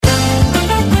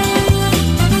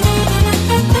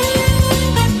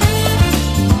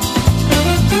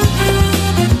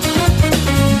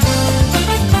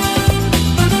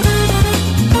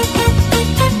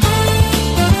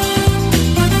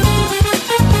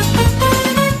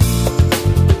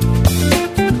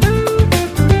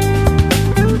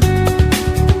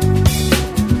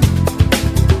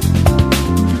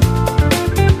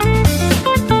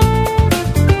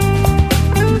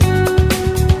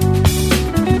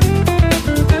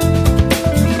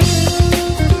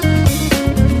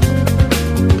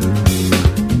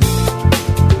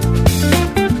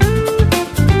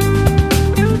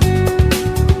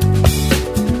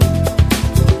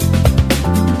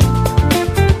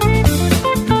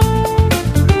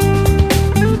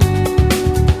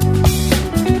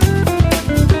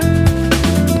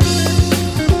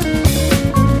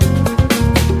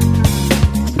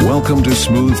to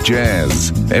Smooth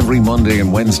Jazz. Every Monday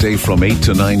and Wednesday from 8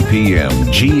 to 9 p.m.,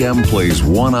 GM plays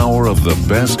 1 hour of the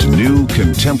best new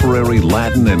contemporary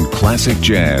Latin and classic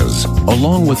jazz,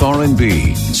 along with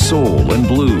R&B, soul, and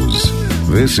blues.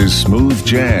 This is Smooth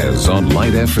Jazz on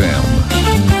Light FM.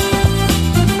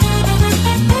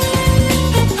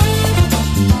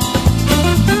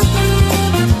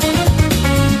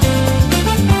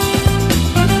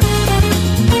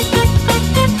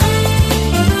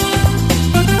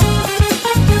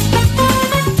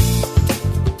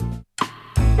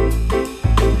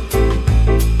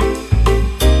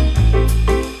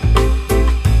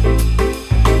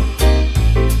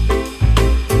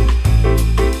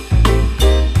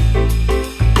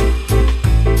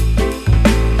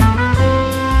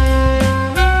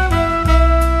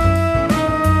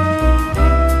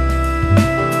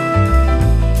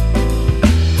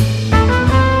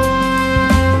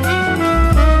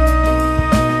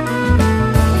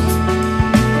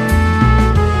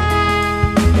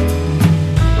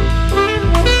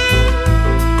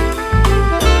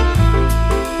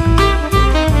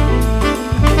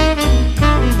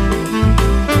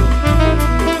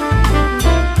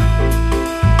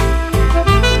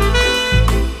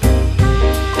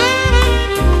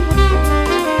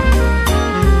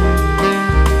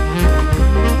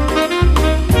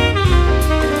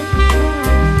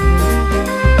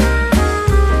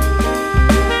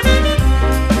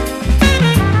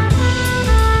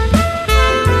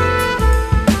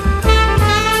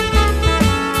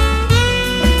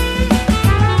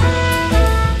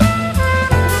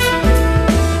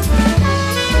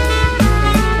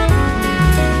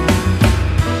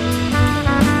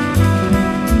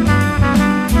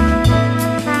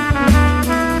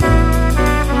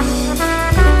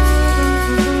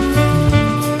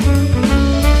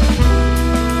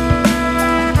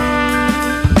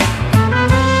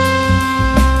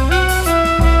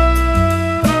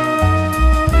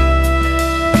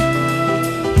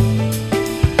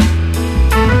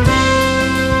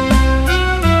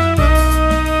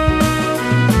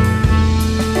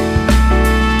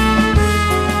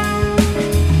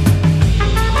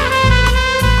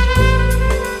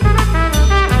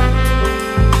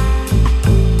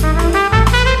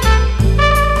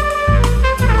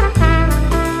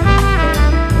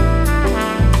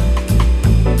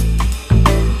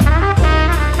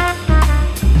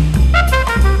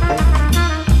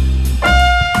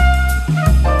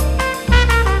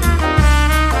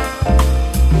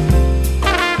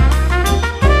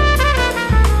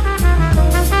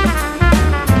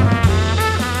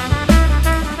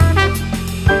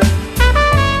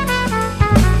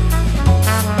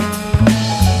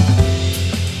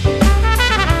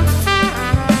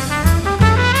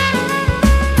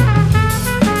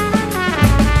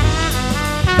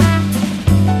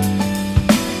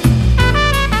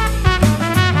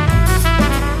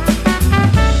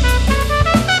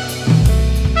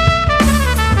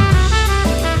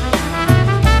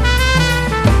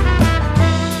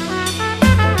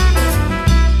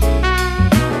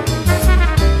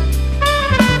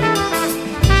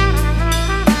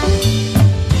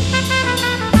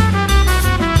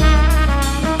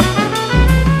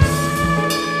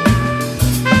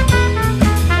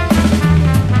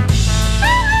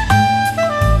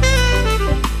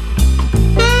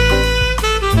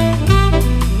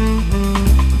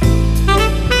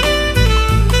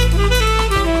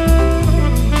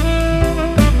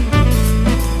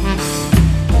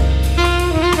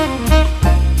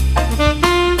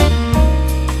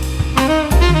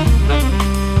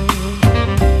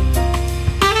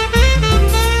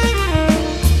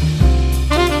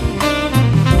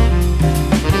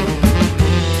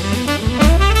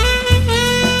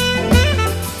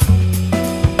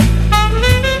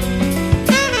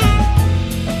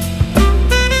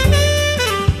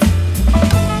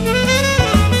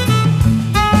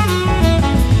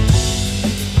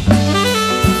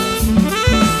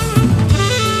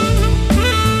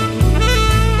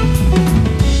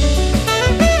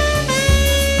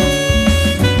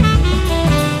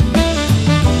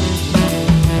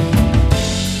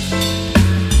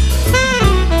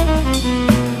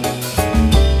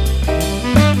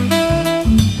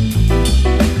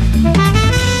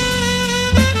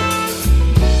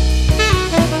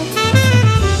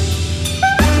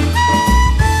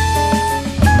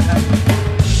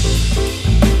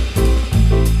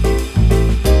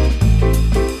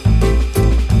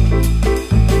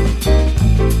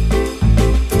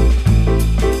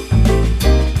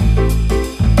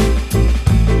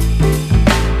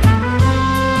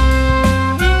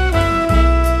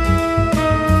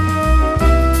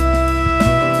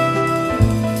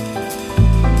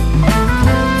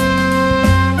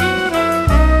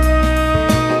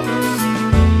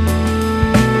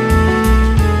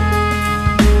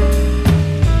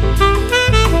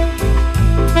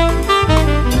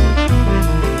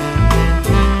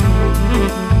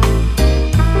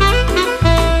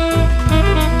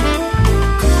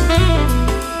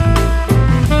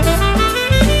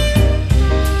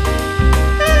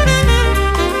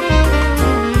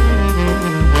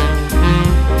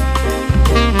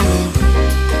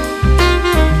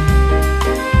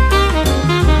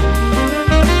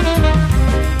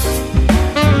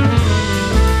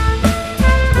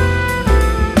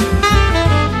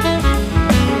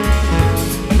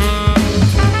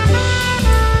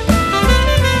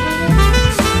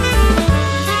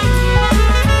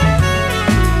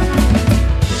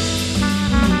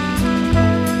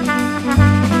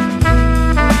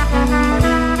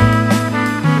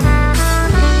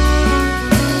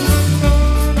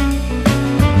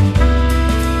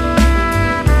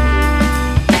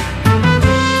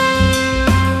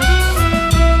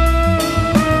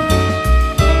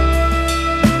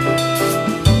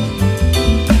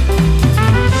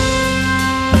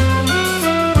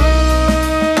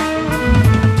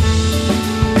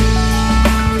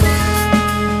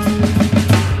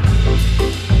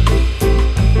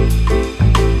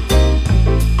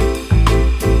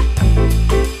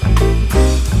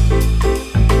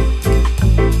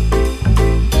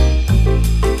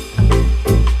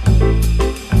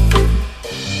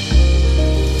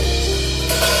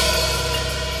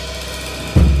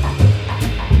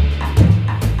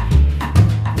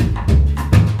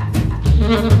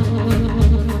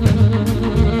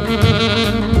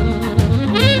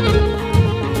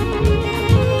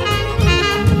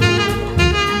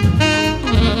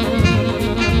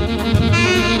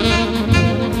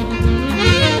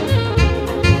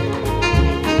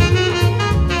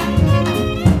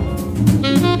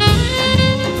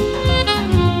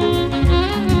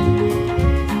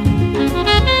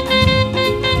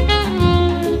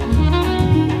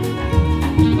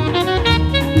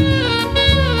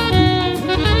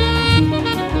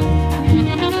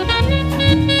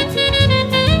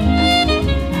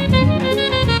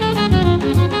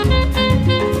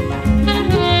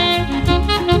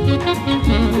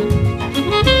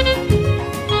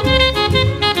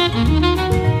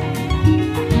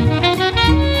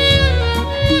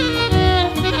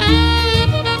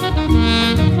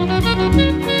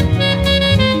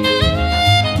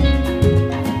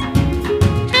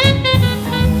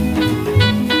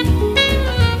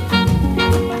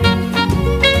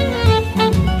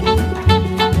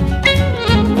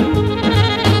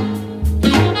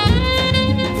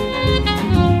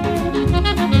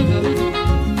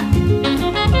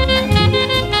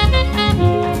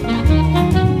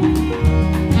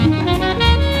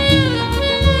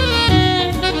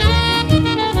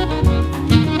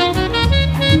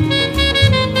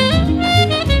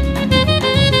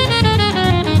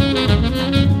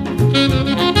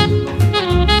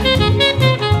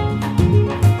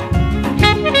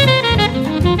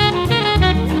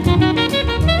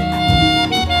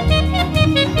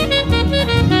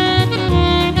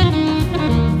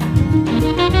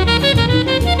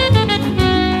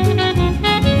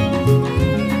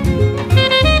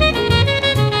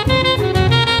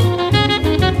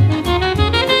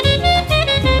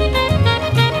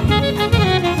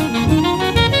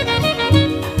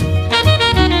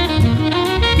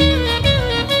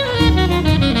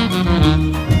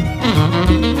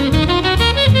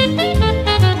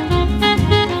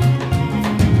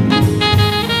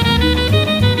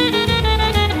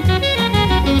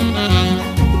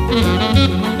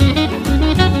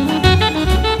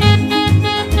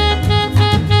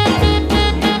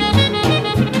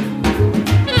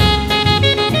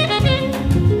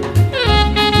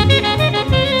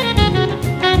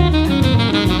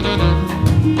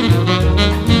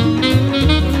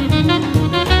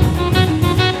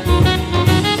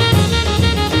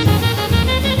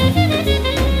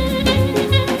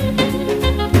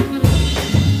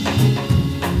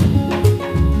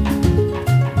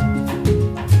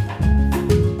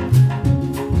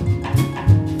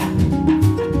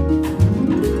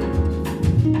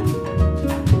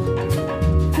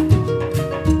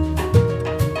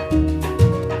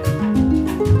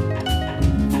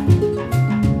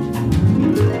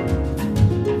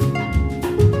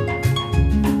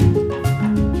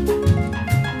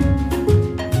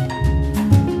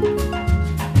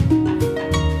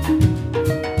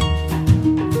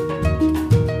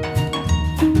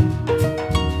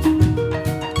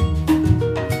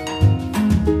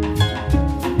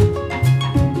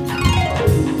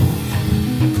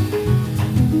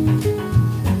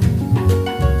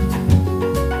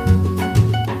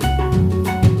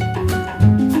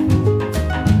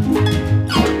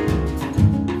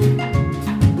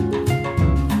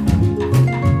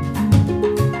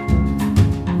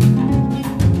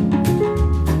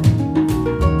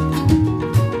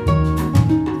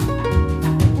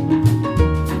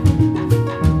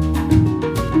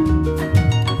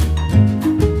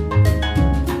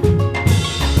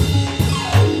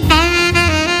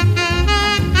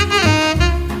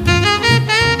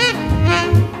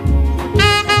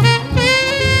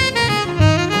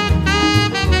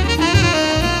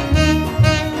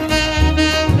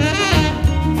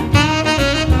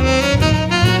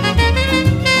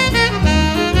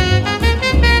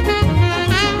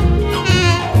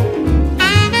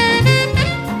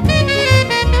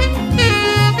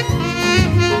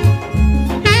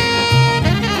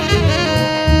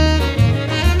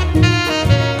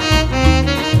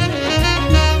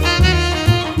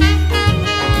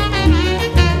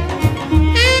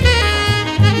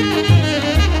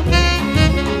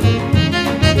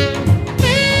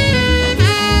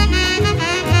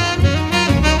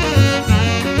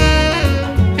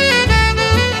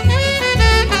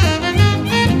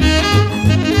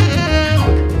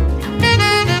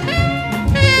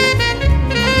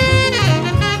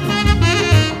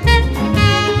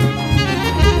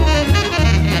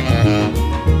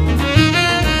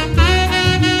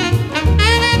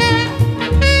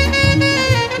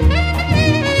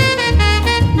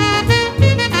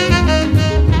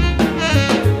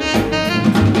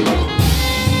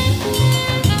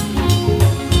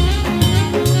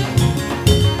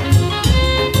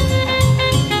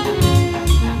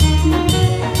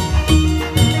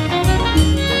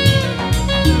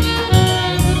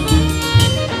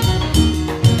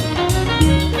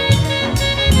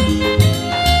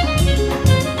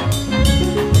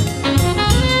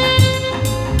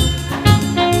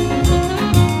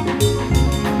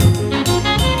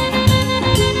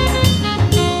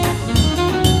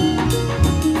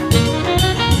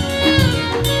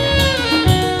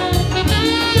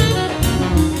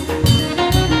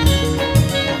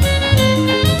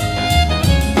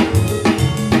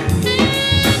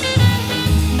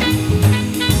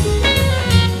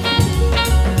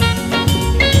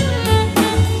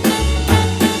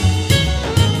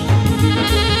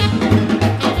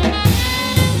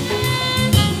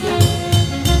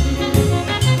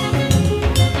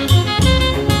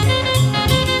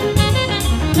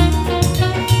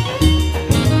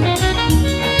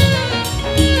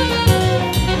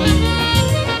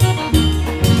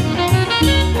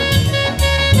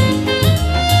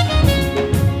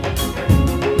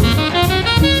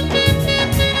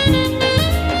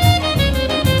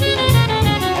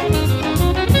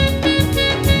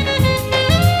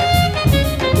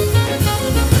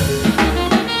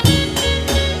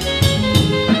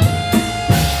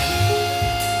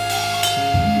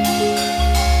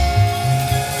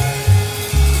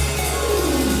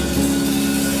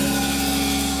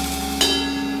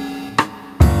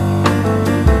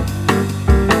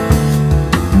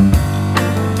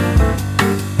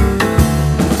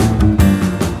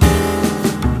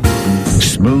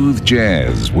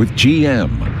 Jazz with GM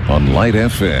on Light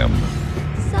FM.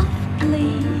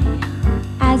 Softly,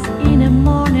 as in a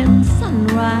morning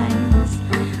sunrise,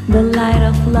 the light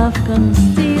of love comes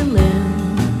stealing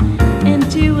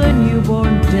into a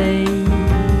newborn day.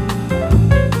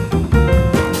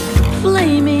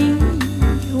 Flaming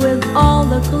with all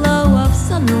the glow of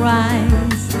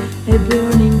sunrise, a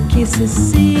burning kiss is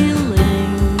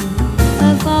sealing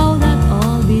of all that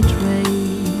all betray.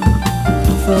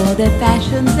 For the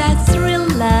passions that thrill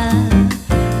love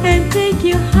and take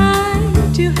you high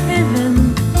to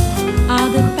heaven are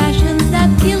the passions that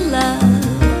kill love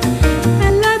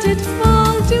and let it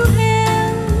fall to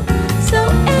hell. So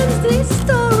ends this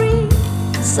story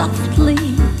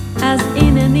softly, as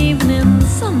in an evening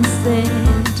sunset.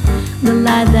 The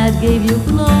light that gave you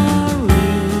glory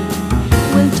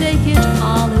will take it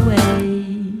all away.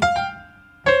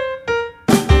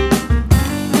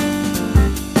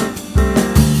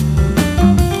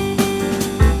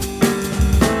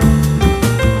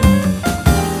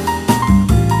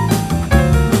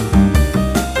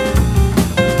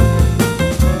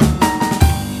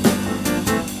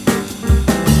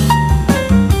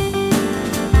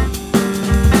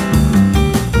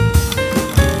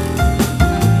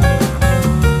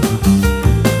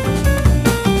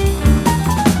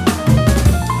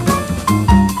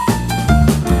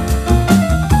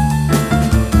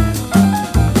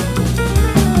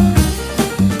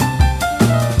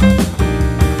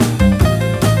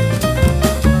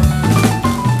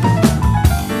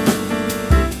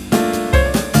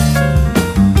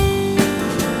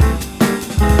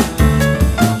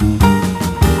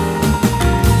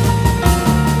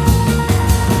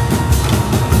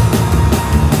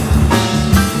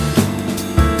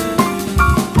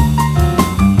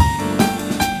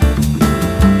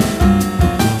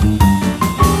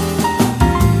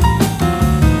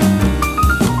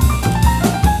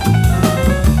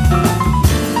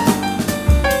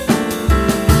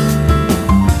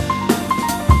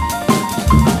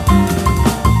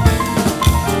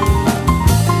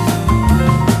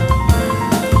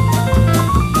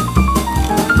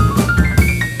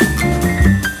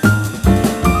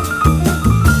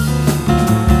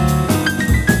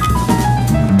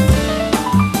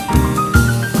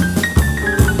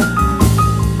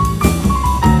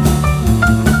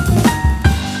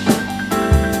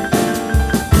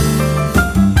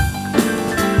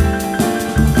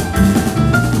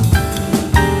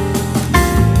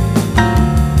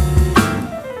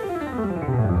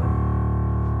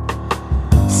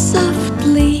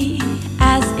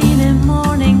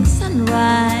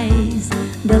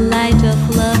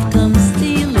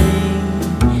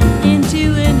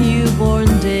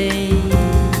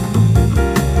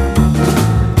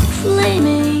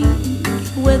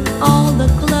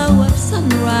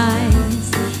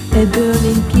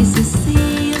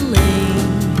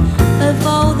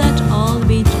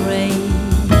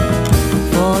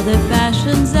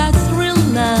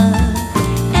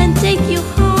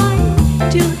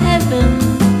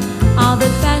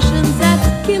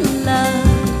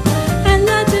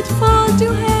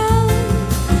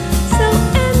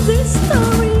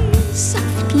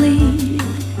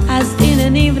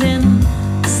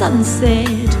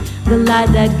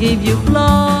 Give you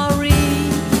glory,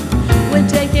 we'll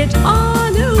take it all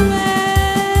away.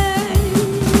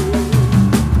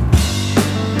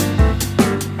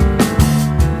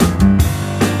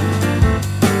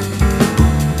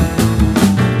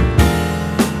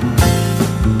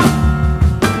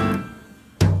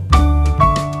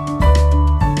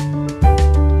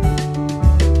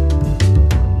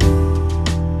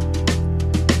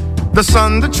 The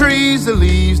sun, the trees, the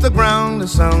leaves, the ground, the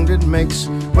sound it makes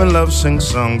when love sings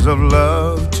songs of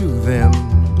love to them.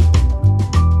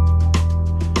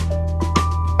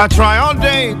 I try all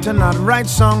day to not write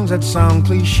songs that sound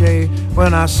cliche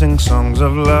when I sing songs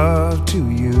of love to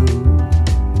you.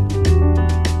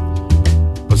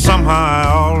 But somehow I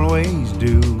always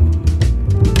do.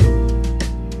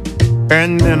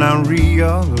 And then I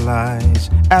realize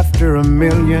after a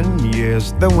million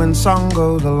years that when song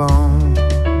goes along,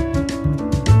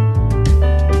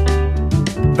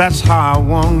 that's how I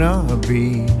wanna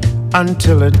be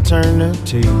until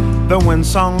eternity, the wind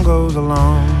song goes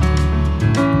along.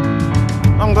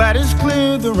 I'm glad it's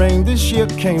clear the rain this year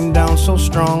came down so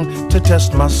strong to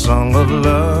test my song of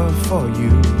love for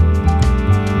you.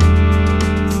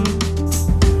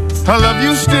 I love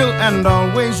you still and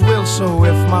always will, so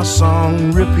if my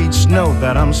song repeats, know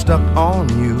that I'm stuck on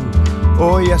you.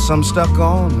 Oh yes, I'm stuck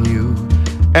on you.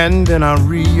 And then I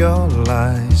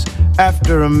realize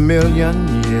after a million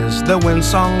years, the wind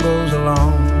song goes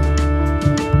along.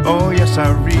 Oh yes,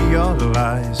 I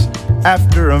realize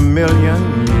After a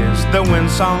million years, the wind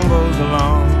song goes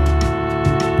along.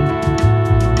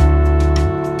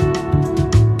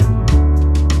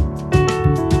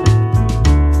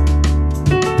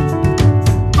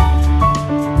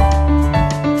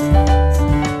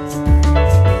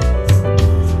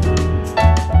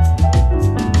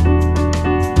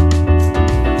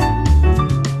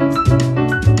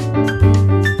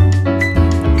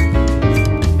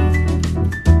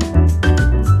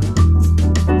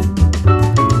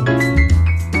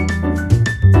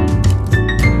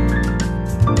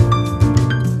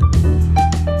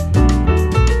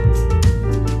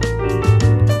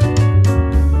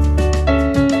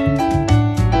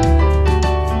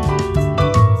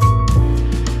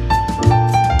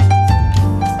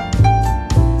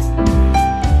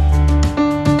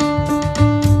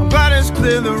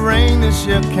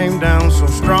 Came down so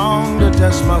strong to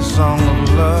test my song of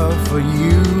love for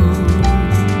you.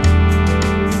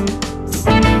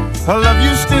 I love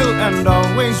you still and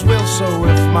always will, so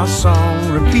if my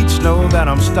song repeats, know that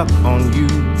I'm stuck on you.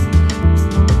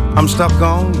 I'm stuck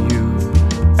on you.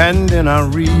 And then I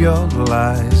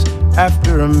realize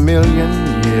after a million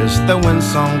years, the wind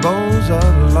song goes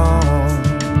along.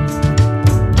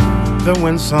 The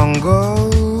wind song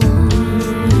goes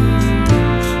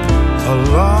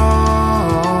along.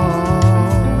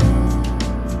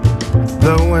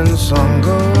 The wind song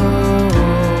goes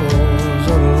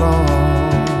along.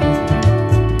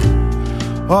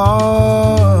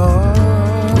 Oh,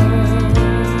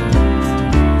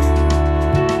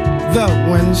 the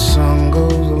wind song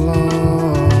goes along.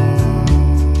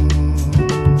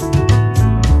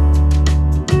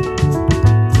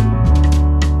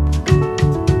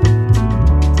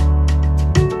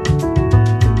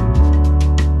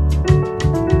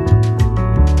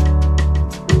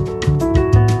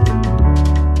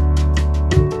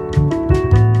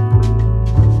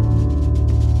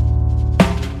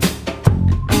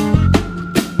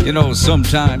 You know,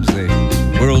 sometimes the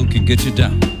world can get you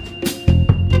down,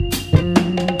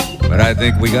 but I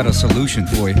think we got a solution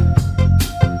for you.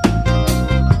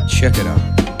 Check it out.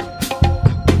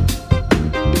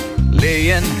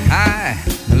 Laying high,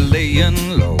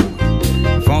 laying low,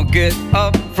 funk it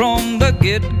up from the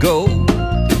get-go,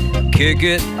 kick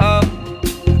it up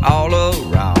all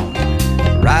around,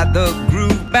 ride the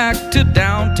groove back to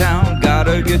downtown,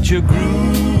 gotta get your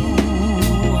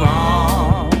groove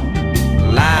on.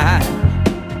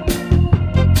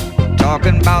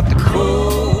 Talking about the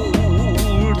colder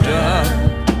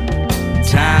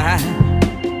time.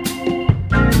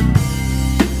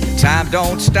 Time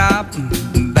don't stop,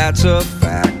 that's a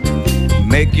fact.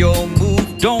 Make your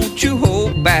move, don't you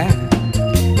hold back.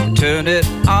 Turn it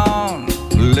on,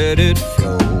 let it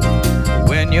flow.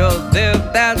 When you're there,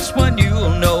 that's when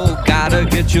you'll know. Gotta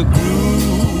get your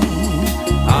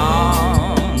groove online.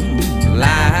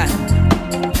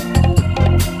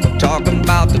 Talking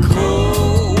about the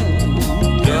colder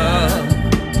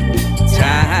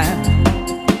time.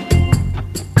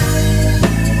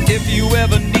 If you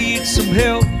ever need some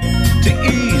help to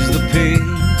ease the pain,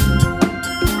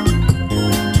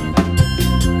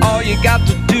 all you got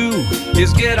to do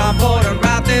is get on board and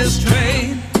ride this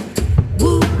train.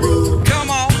 Woo, woo. Come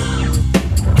on,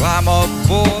 climb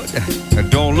aboard and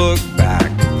don't look back.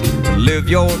 Live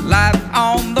your life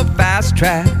on the fast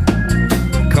track.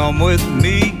 Come with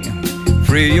me,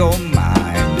 free your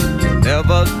mind. You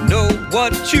never know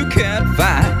what you can't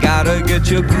find. Gotta get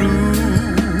your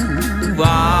groove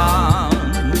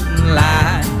online.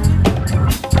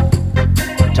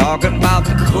 Talking about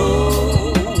the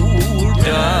colder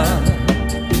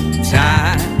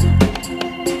time.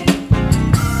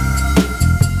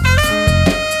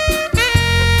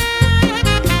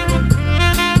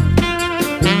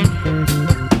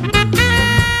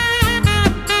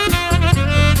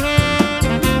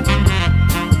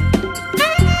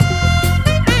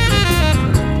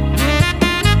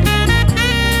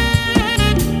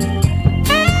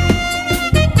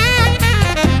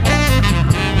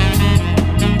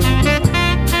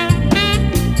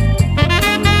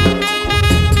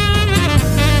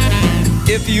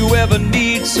 If you ever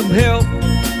need some help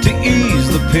to ease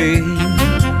the pain,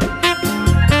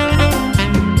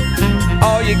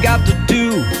 all you got to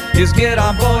do is get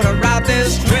on board and ride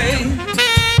this train.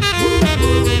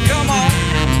 Come on,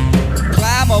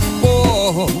 climb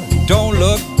aboard, don't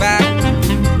look back.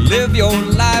 Live your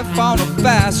life on a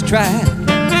fast track.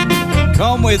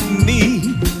 Come with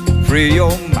me, free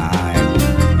your mind.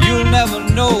 You'll never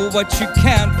know what you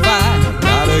can't find.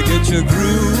 Gotta get your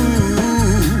groove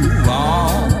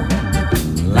online.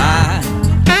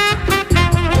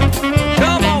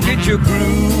 Come on, get your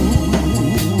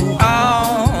groove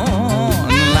online.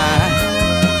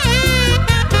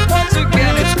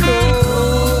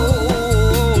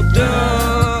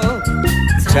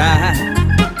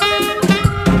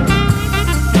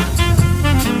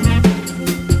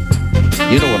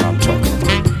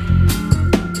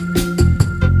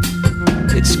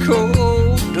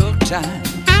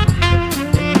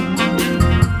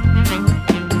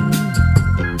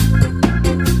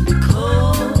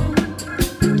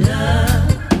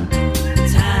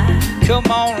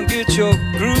 on and get your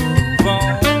groove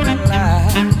on.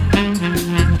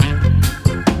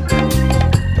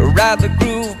 Ride the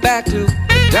groove back to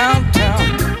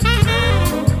downtown.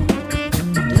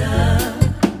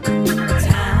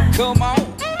 Come on,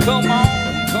 come on,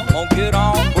 come on, get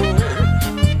on board.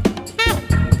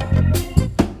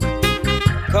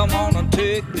 Come on and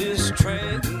take this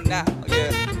train now,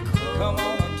 yeah. Come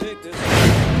on and take this.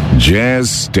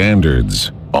 Jazz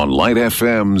Standards on Light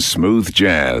FM Smooth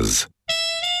Jazz.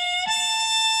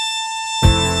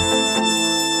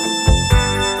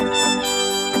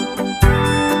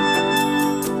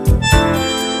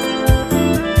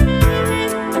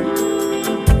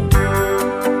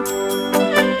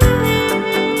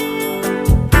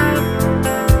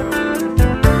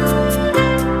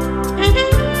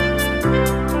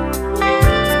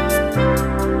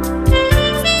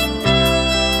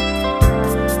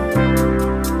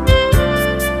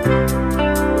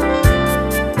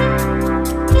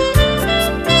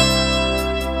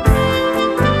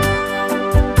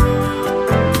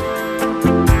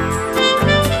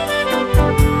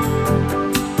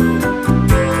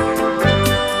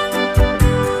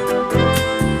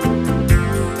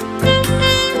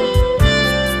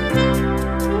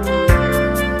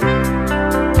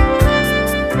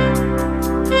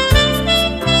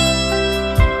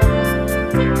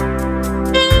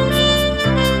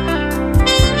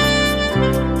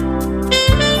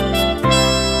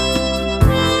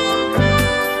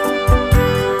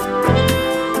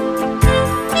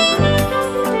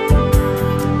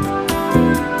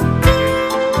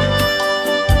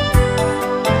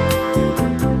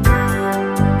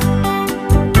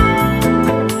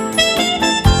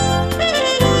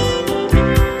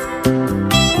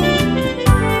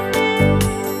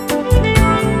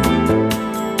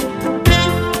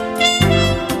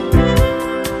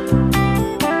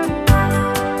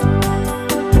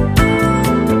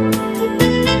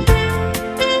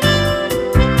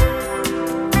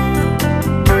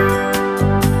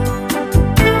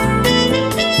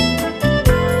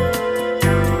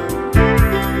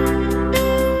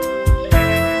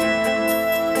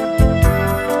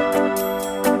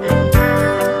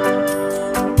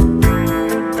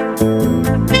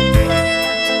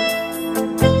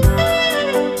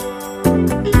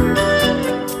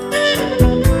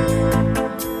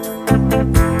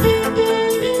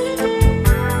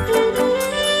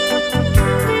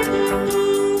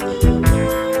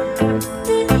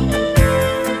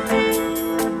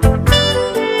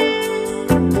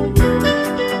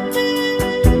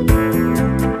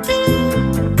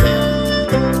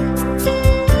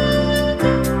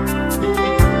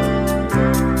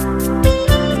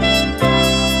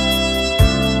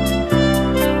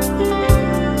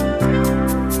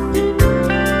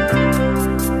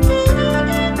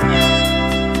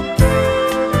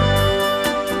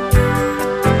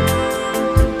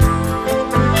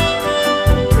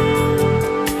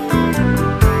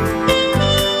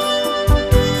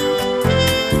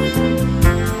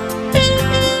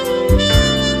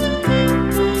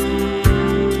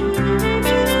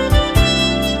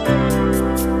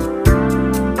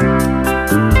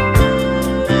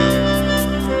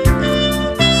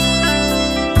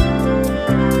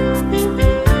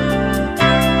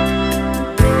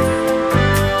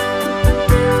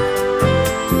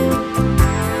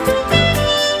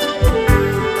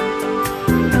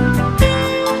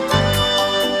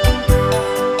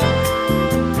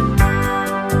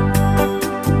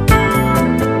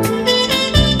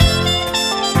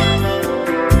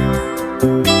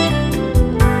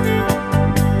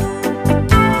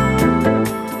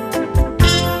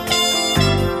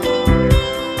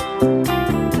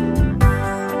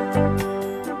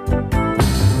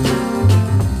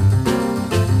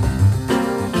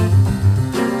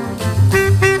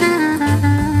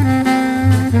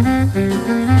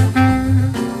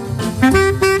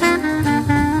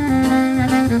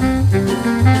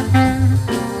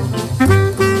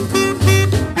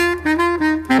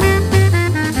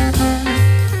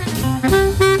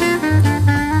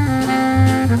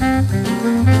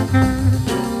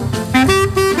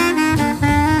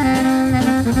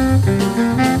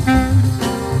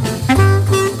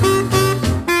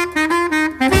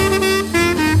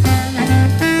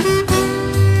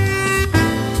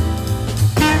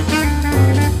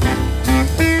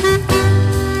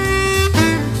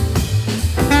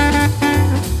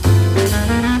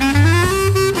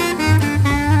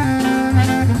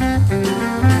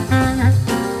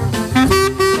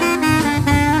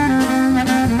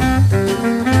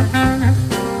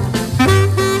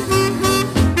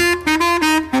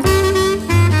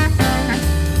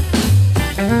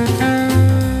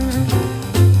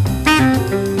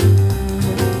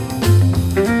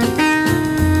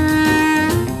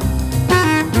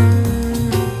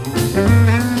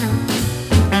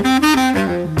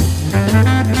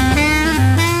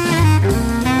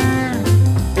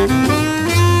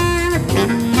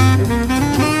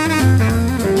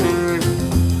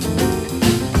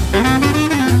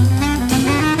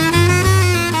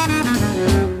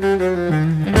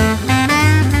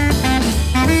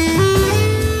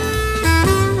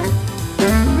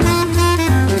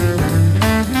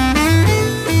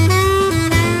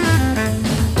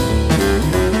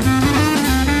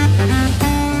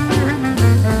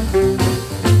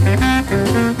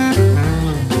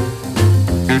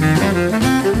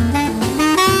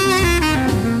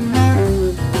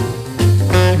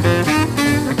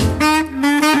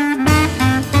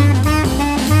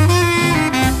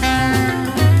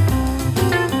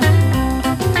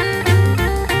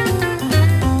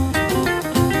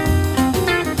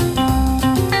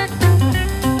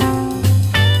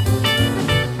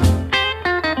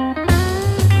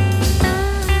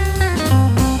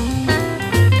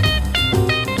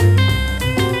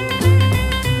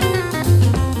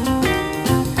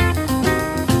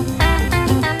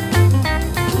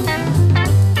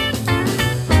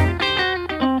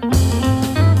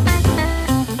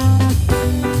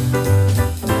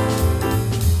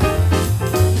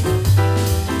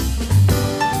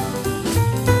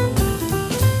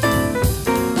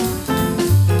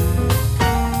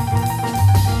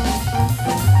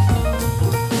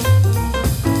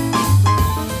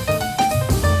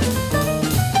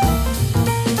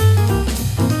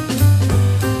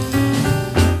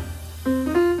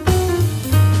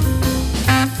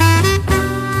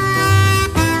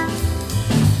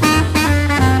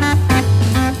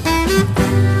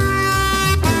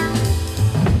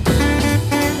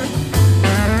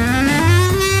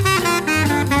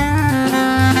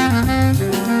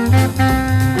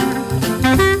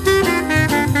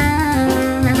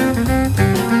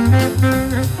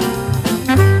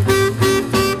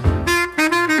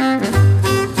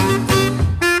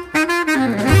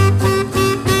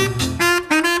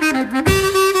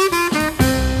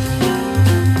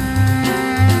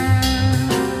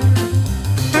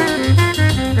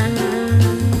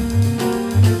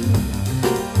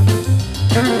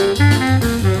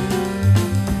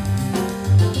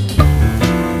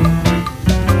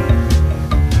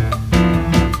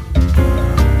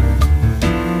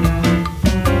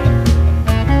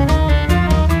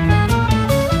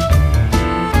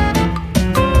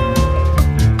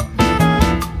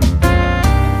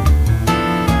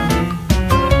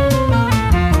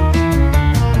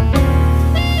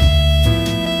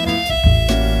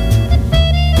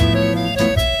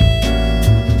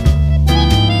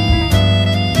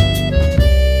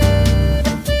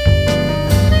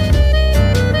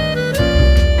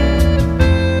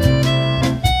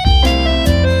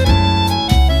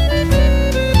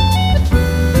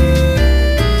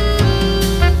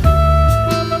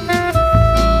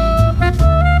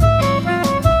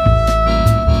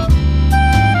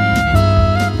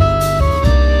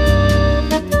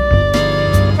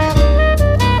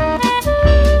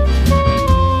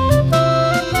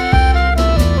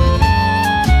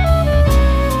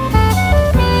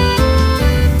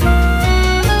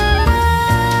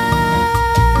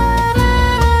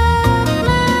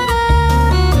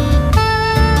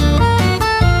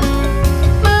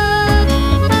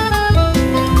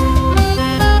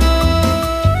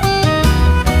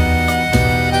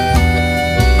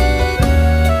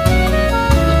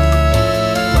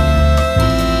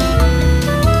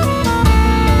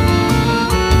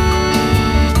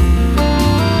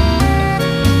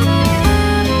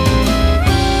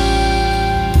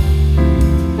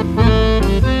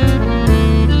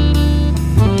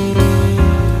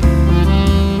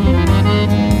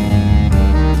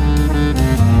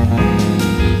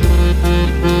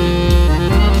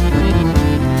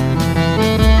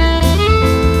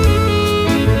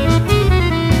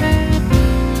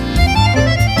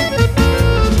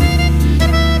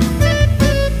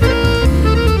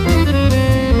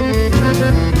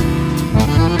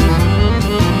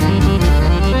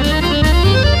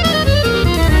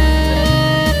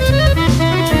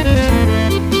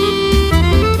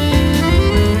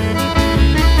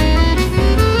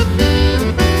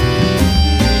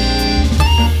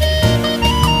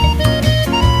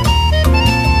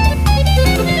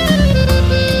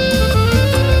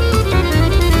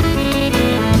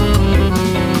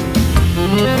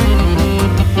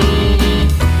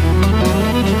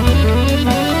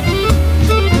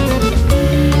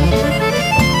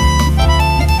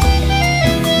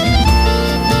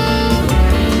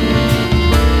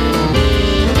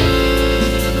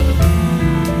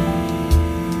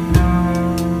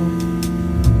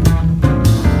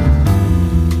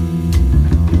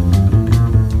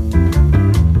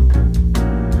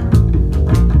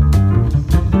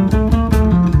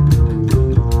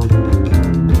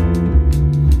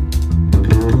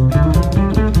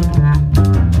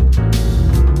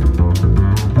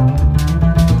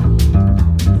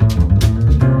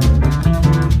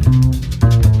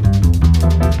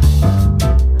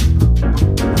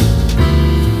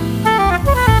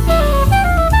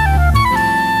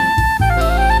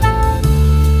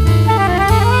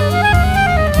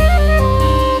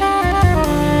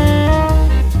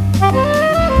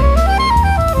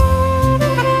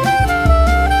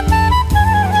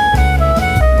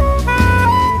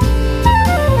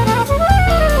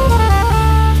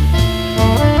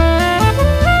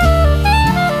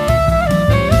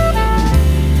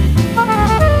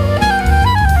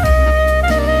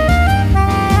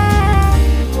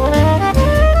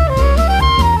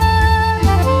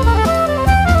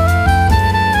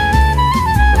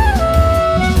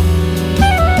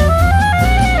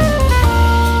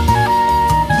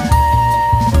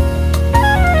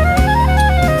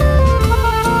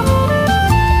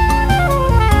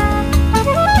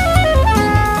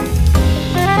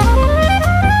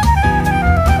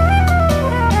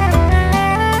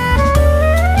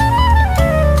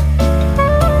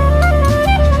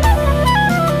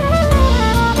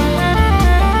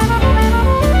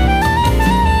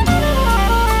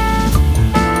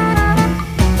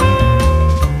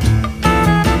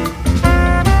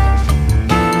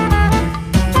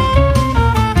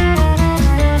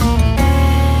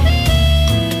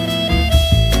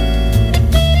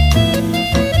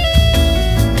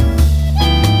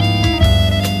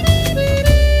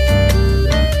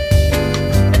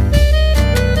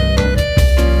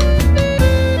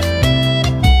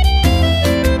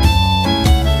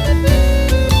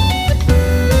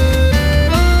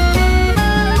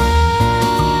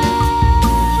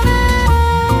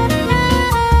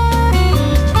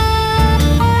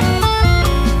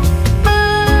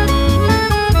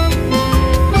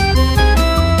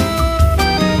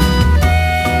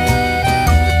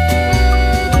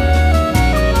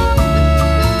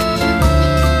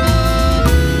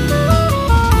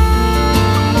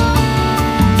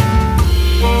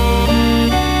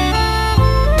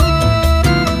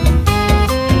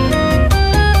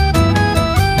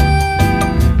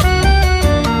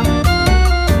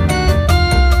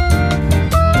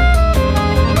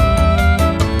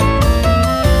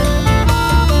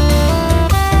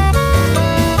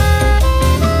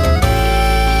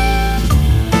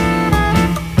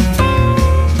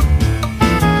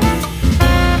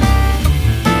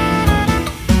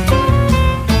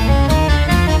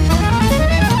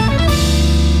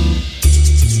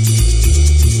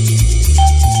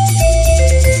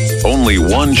 only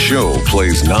one show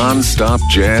plays non-stop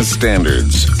jazz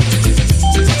standards.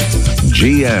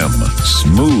 GM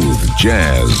Smooth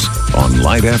Jazz on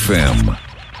Light FM.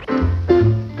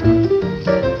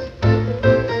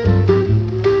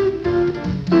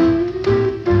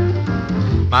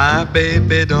 My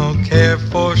baby don't care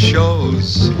for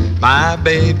shows. My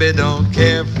baby don't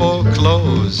care for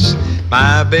clothes.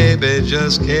 My baby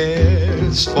just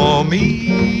cares for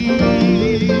me.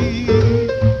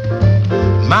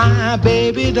 My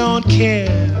baby don't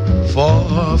care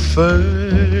for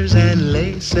furs and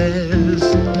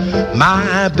laces.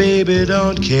 My baby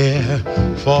don't care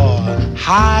for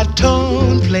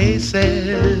high-tone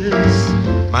places.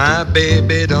 My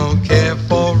baby don't care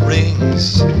for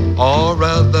rings or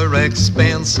other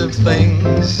expensive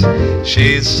things.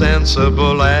 She's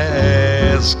sensible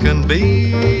as can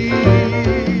be.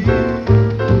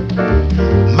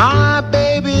 My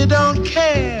baby don't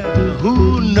care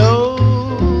who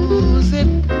knows it.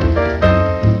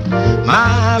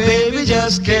 My baby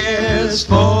just cares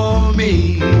for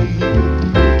me.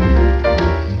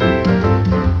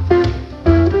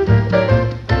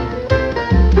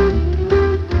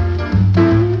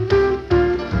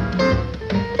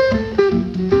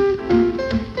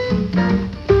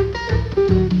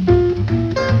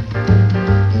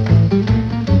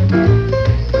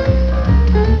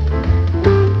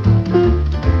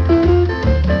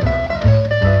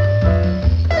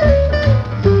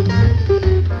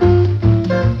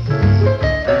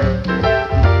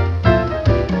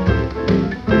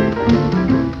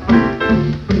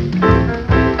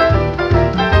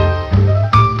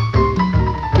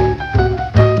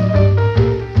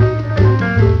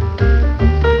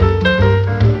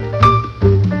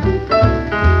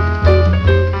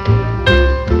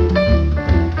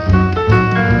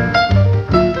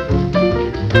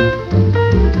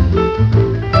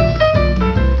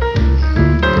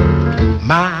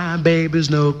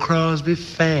 No Crosby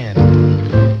fan.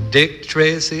 Dick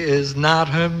Tracy is not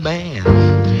her man.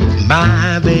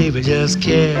 My baby just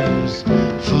cares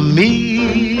for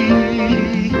me.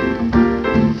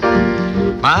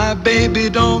 My baby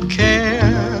don't care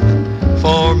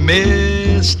for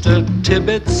Mr.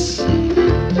 Tibbetts.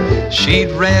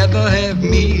 She'd rather have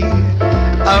me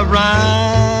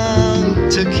around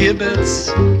to kibitz.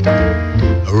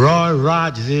 Roy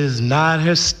Rogers is not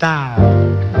her style.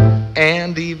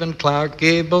 And even Clark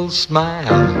Gable's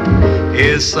smile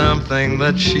is something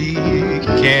that she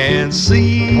can't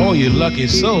see. Oh, you lucky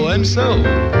so and so.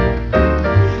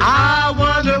 I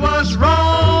wonder what's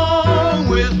wrong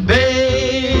with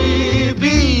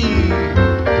baby.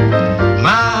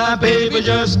 My baby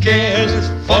just cares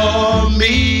for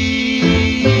me.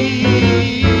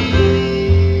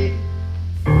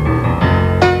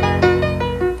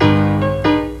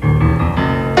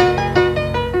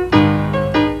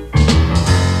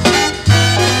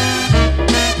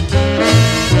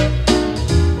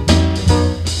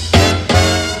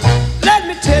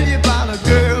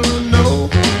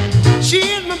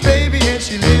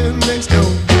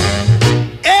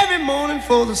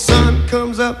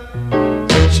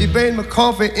 Made my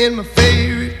coffee in my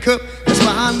favorite cup. That's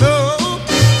why I know,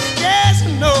 yes I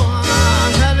know,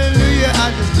 hallelujah,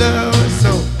 I just love her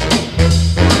so.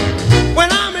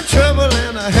 When I'm in trouble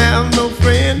and I have no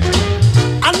friend,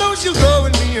 I know she'll go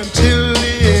with me until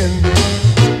the end.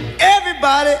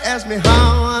 Everybody asks me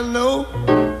how I know.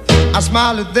 I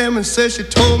smile at them and say she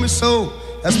told me so.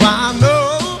 That's why I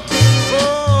know,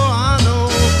 oh I know,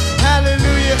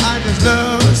 hallelujah, I just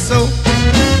love her so.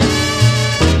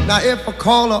 Now if I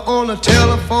call her on the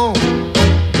telephone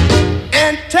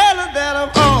and tell her that I'm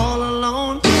all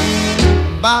alone,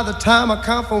 by the time I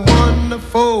count from 1 to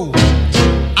 4,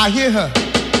 I hear her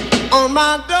on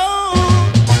my door.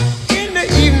 In the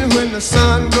evening when the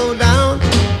sun goes down,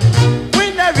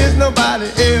 when there is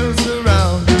nobody else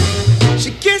around,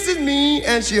 she kisses me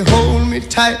and she holds me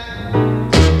tight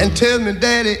and tells me,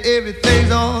 Daddy,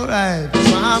 everything's alright.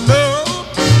 So I know,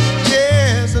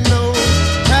 yes I know,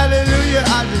 hallelujah,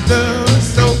 I just love her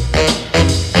so.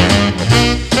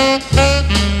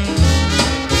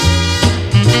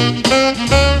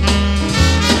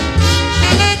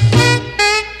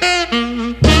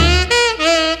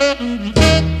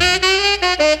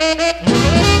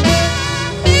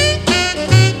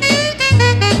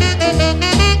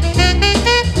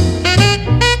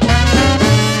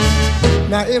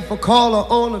 Now if I call her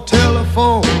on the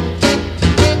telephone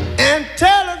and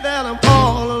tell her that I'm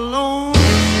all alone,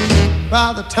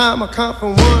 by the time I count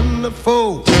from 1 to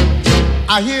 4,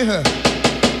 I hear her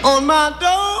on my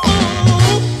door.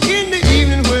 In the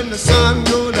evening when the sun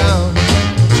goes down,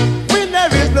 when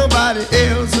there is nobody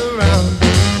else around,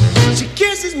 she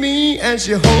kisses me me and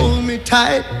she holds me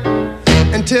tight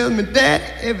and tells me that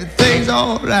everything's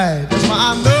alright. That's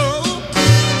why I know,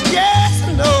 yes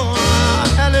I know,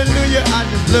 hallelujah, I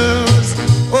just love her.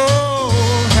 Oh,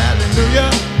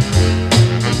 hallelujah.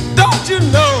 Don't you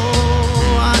know,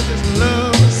 I just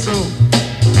love her so.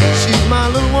 She's my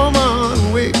little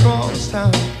woman way across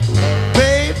town.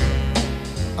 Babe,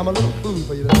 I'm a little fool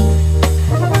for you though.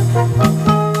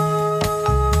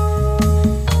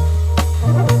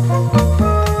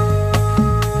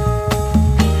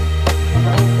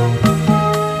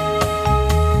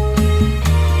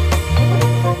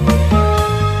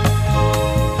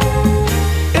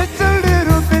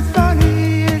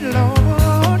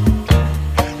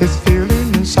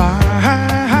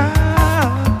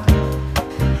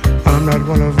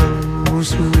 One of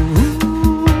those who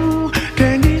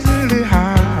can easily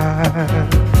hide.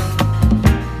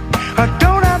 I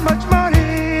don't have much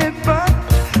money, but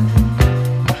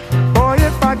boy,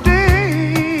 if I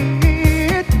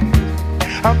did,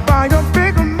 I'd buy a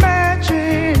bigger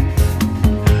mansion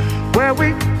where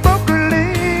we both could live.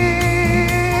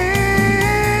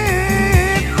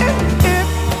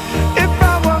 If I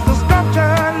was a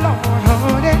sculptor, Lord,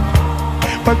 honey,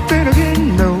 but then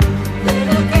again, no.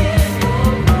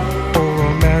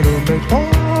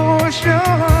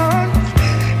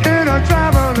 In a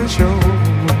traveling show,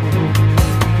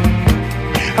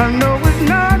 I know it's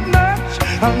not much,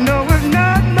 I know it's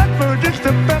not much, but it's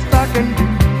the best I can do.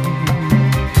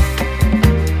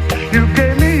 You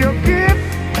gave me your gift,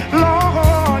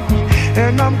 Lord,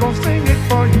 and I'm gonna sing it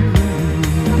for you.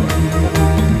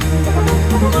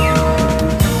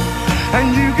 And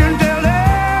you can tell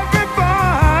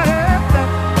everybody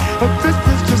that this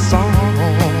is your song.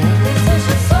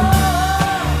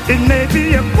 It may be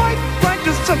a quite a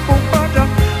simple, but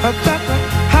that's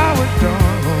how it's done.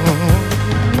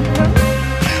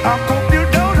 I hope you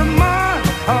don't mind,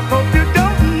 I hope you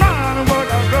don't mind what I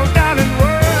wrote down in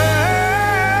words.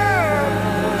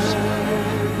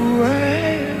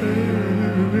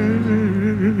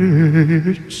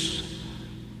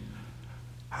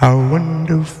 How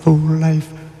wonderful life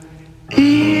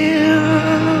is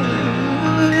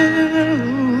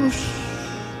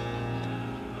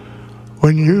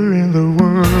when you're in the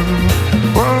world.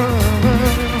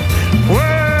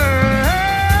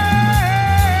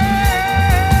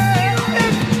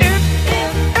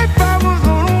 If I was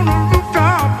on a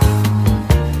rooftop,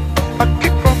 I'd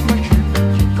kick off my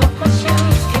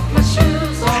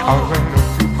shoes, I'll write a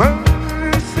few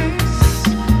verses,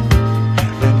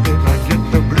 and then I get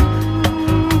the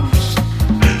blues.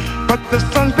 But the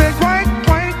sun's been quite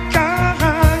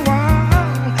kind while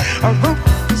I wrote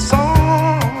the song.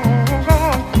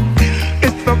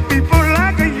 People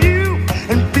like you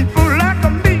and people like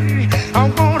me, I'm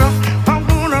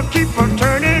gonna keep on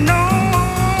turning on.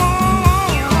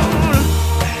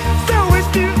 So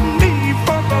excuse me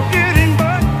for forgetting,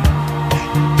 but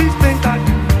these things I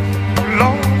do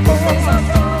long for.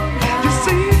 You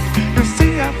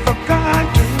see, I forgot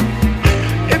to.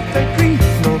 If they green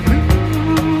no blue.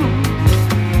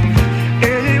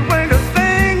 Anyway, the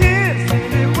thing is,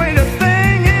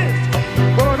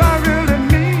 what I really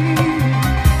mean.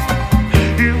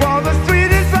 You are the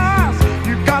sweetest eyes,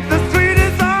 you got the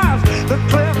sweetest eyes, the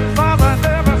clearest eyes I've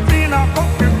ever seen. I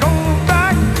hope you go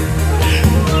back.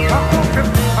 I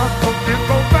hope you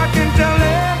go back and tell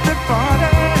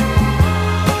everybody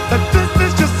that this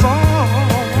is your song.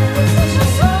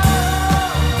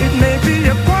 It may be a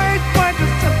quite a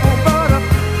simple, but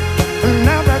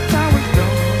now that's how it's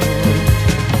done.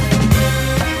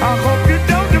 I hope you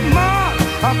don't mind,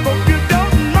 I hope you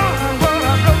don't mind what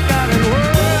I wrote down in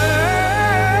words.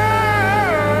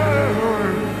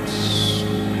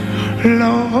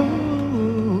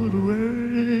 Lord,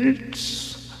 words.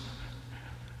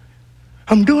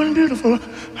 I'm doing beautiful.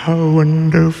 How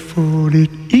wonderful it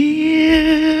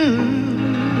is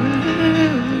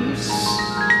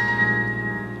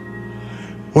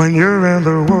when you're in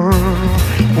the world.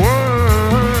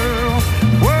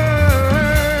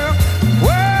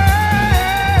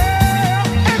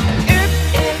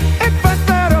 If I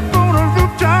sat up on a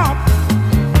rooftop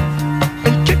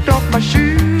and kicked off my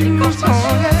shoes,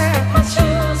 oh yeah.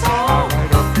 I'll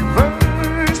write a few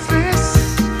verses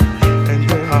and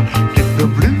then I'll get the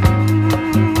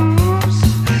blues.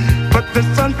 But the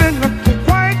sun's been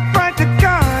quite bright to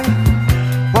kind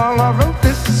while I wrote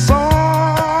this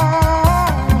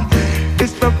song.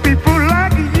 It's the people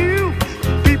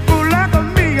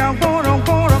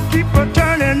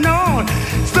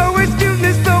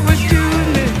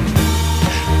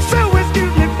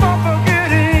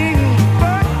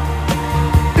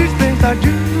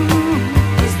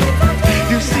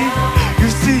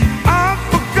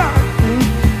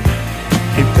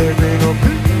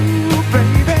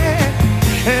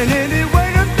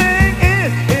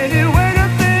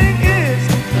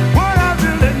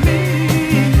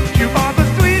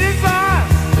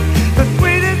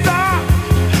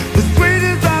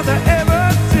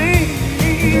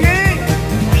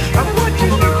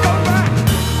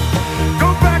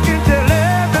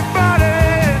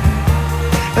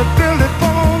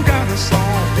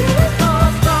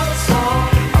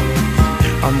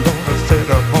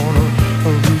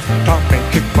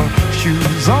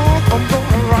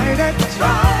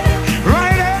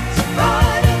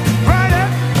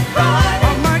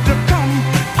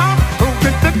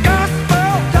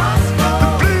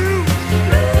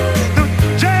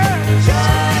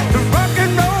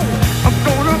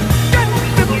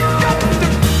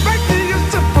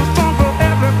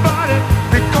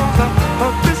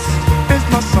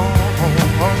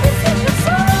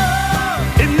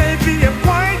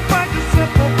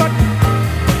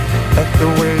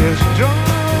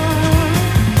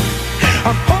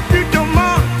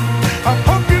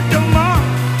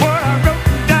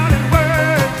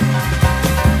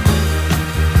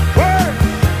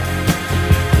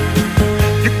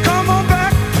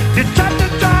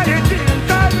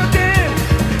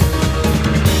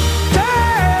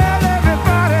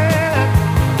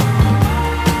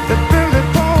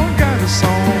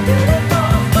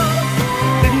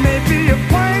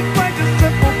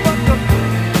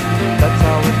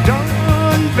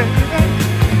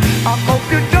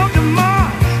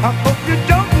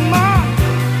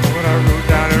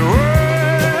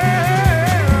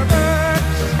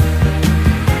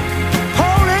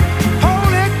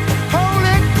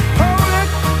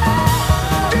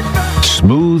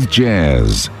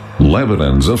Jazz,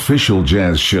 Lebanon's official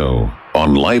jazz show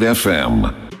on Light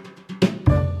FM.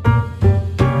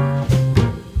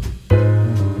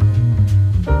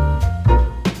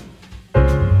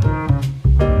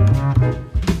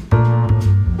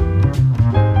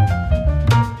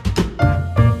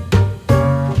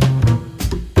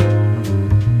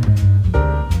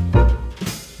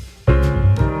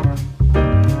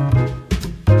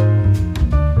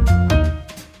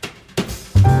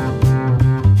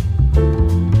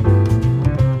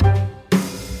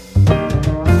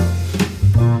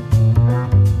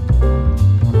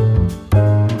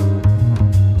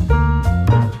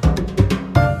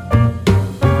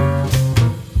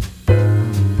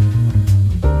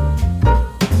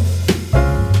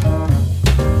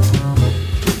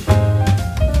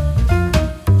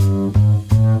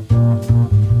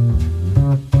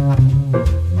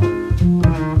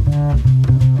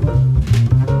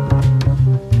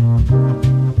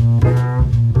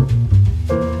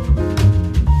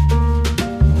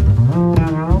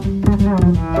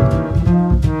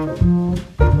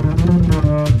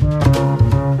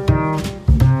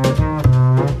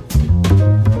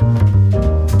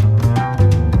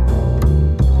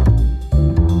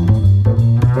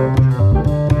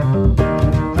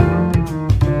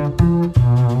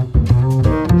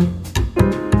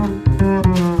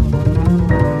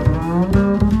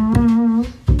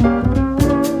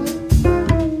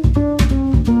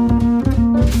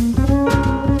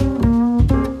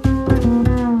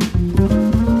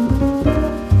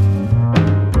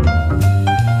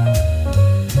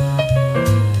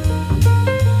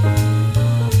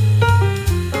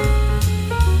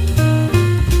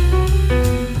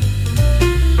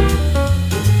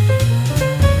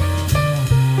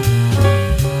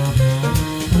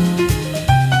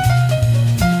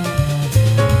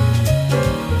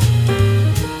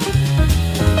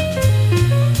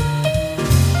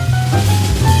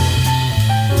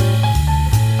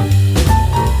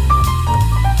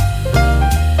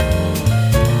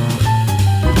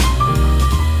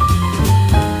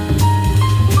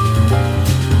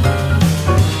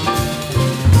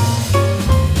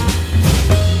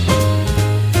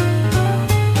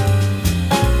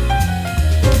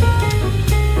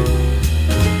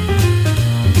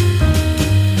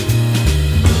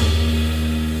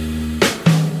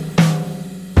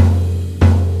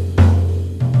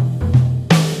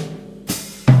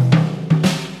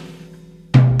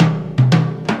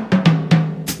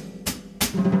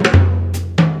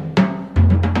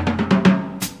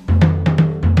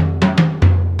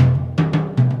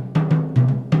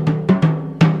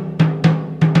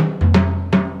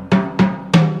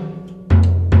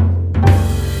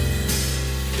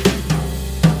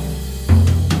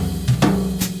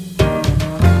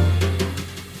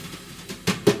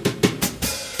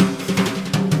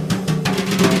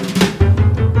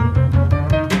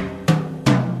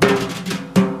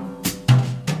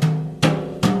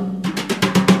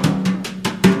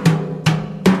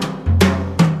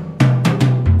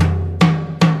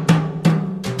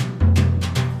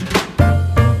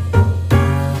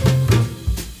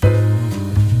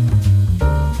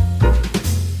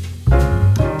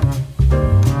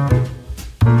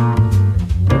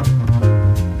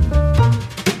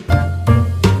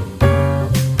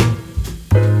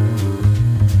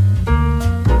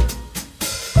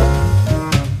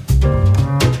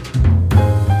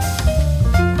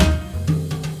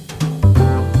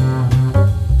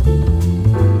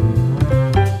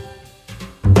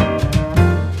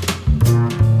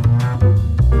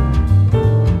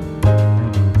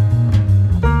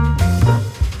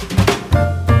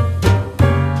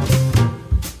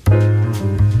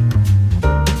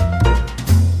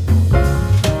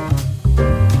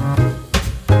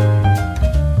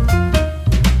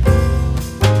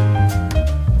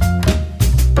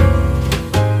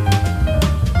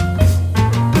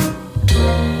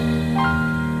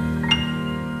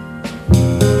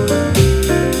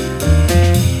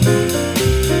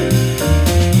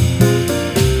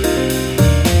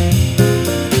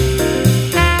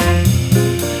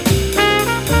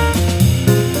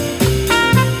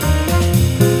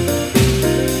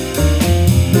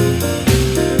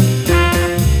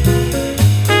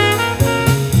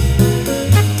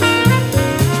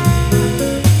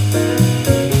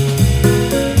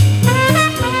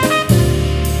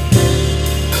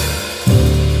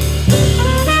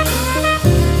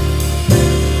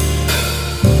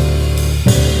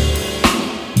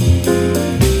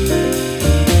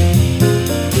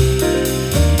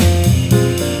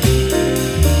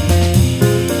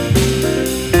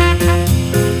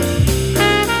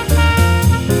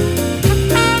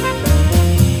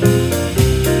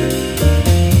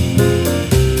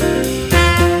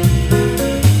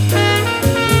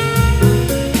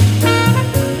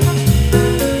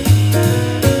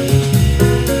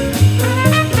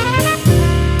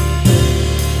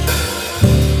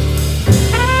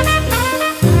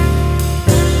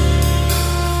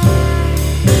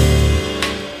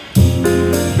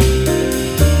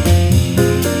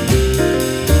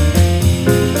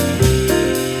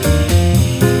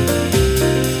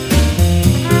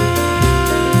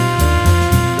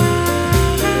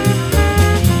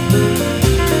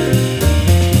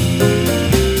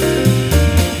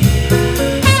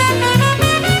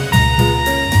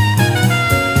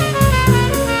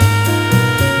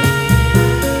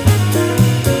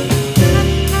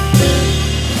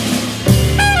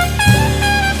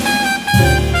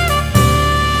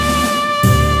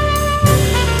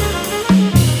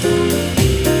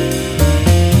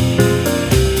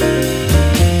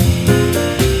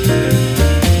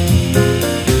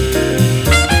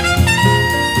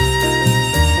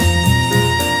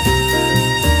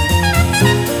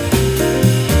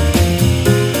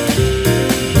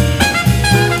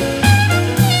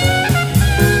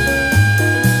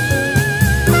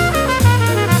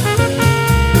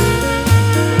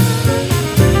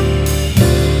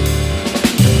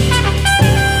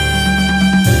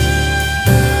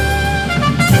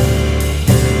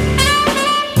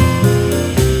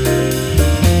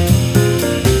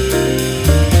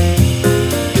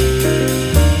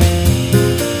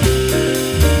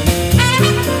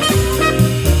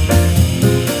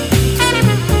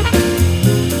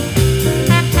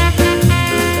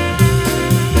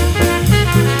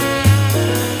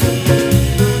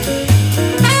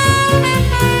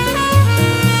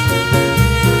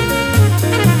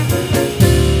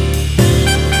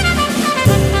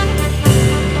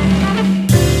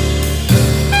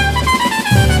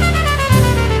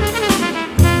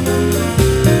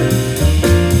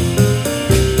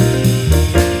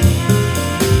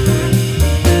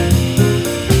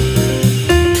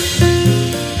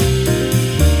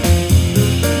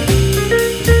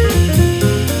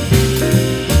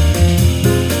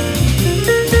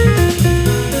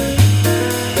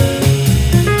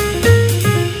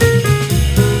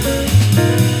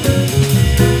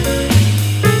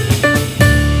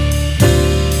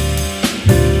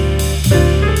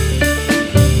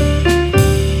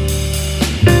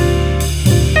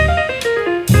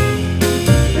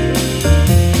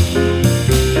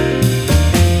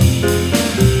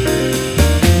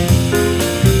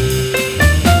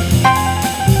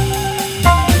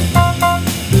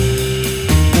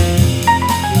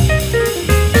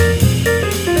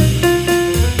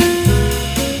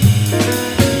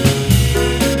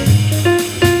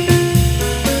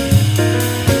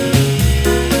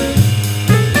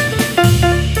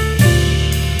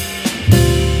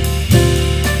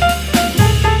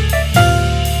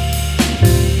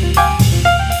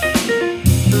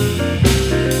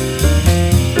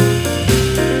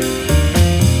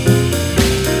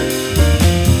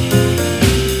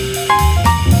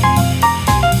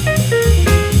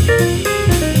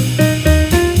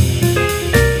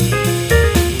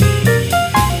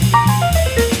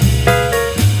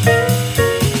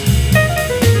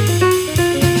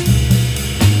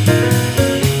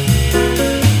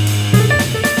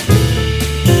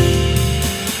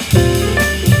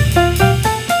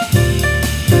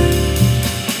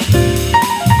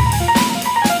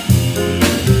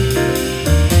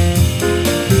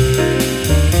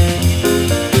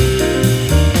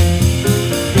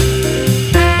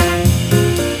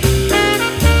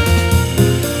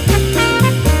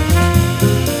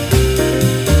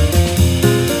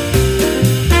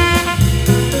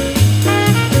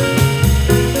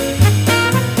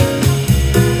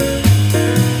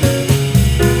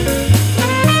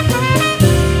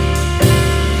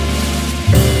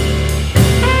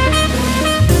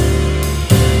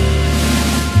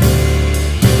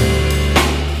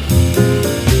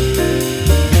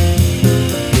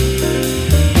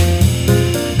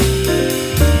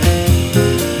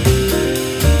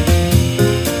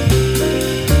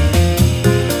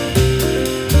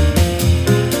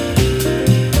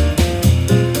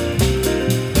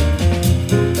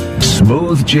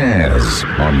 Smooth Jazz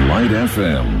on Light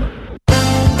FM.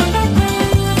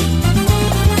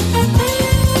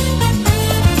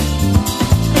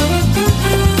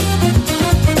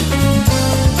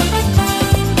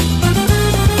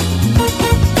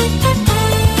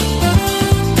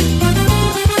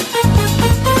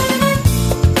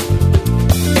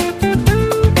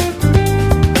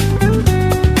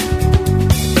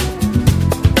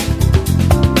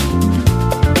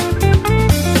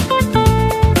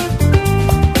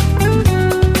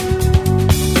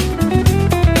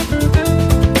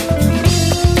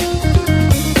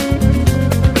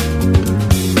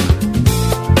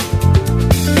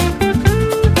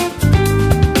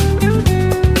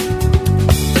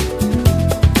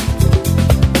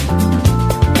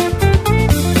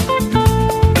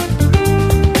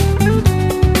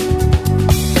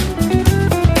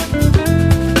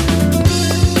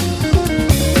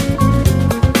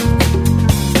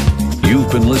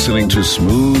 Listening to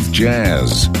Smooth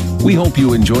Jazz. We hope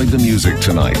you enjoyed the music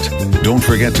tonight. Don't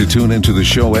forget to tune into the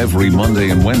show every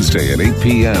Monday and Wednesday at 8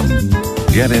 p.m.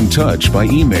 Get in touch by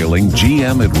emailing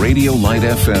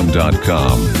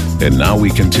gm@radiolightfm.com. And now we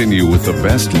continue with the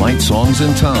best light songs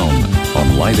in town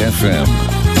on Light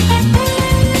FM.